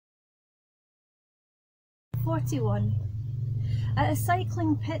41. At a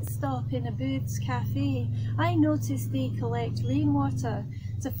cycling pit stop in a Booth's café, I noticed they collect rainwater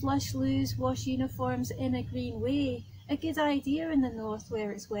to flush loos, wash uniforms in a green way. A good idea in the north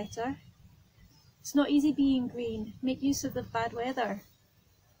where it's wetter. It's not easy being green. Make use of the bad weather.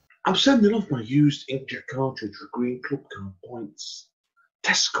 I'm sending off my used inkjet cartridge for green clubcard points.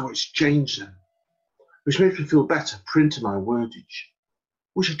 Tesco exchange them, which makes me feel better printing my wordage,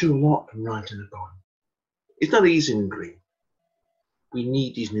 which I do a lot from writing a poem. It's not easy in green. We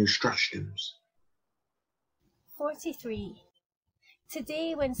need these new stratagems. 43.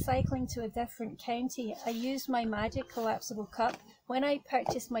 Today, when cycling to a different county, I used my magic collapsible cup. When I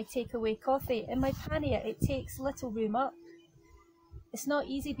purchased my takeaway coffee, in my pannier it takes little room up. It's not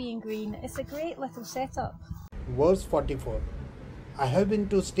easy being green, it's a great little setup. Verse 44. I have been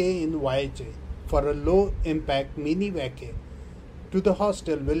to stay in YJ for a low impact mini vacay. To the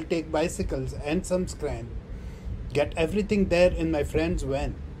hostel will take bicycles and some scran. Get everything there in my friend's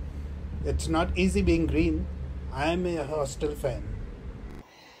van. It's not easy being green. I am a hostel fan.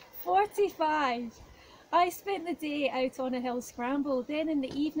 45. I spent the day out on a hill scramble, then in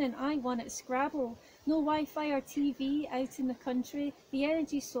the evening I won at Scrabble. No Wi-Fi or TV out in the country, the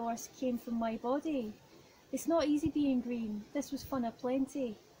energy source came from my body. It's not easy being green, this was fun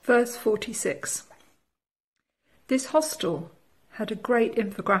aplenty. Verse 46. This hostel had a great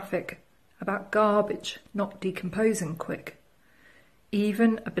infographic about garbage not decomposing quick.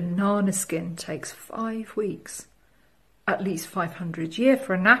 Even a banana skin takes 5 weeks. At least 500 year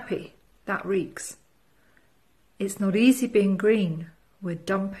for a nappy, that reeks. It's not easy being green, we're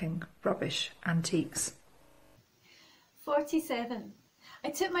dumping rubbish antiques. 47. I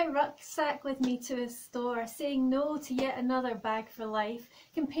took my rucksack with me to a store, saying no to yet another bag for life.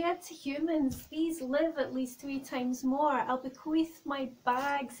 Compared to humans, these live at least 3 times more. I'll bequeath my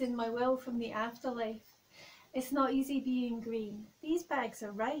bags in my will from the afterlife. It's not easy being green. These bags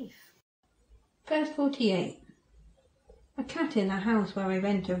are rife. Verse 48. A cat in a house where I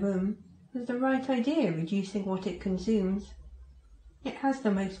rent a room has the right idea, reducing what it consumes. It has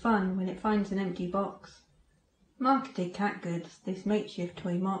the most fun when it finds an empty box. Marketed cat goods, this makeshift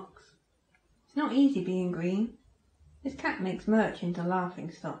toy mocks. It's not easy being green. This cat makes merch into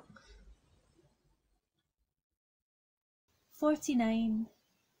laughing stocks. 49.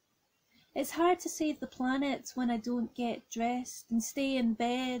 It's hard to save the planet when I don't get dressed and stay in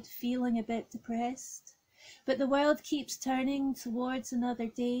bed feeling a bit depressed. But the world keeps turning towards another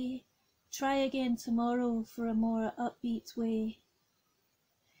day. Try again tomorrow for a more upbeat way.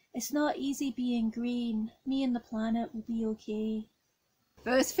 It's not easy being green. Me and the planet will be okay.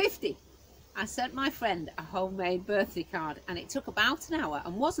 Verse 50. I sent my friend a homemade birthday card and it took about an hour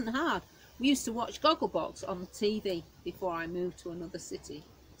and wasn't hard. We used to watch Gogglebox on the TV before I moved to another city.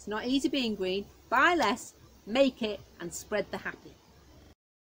 It's not easy being green. Buy less, make it and spread the happy.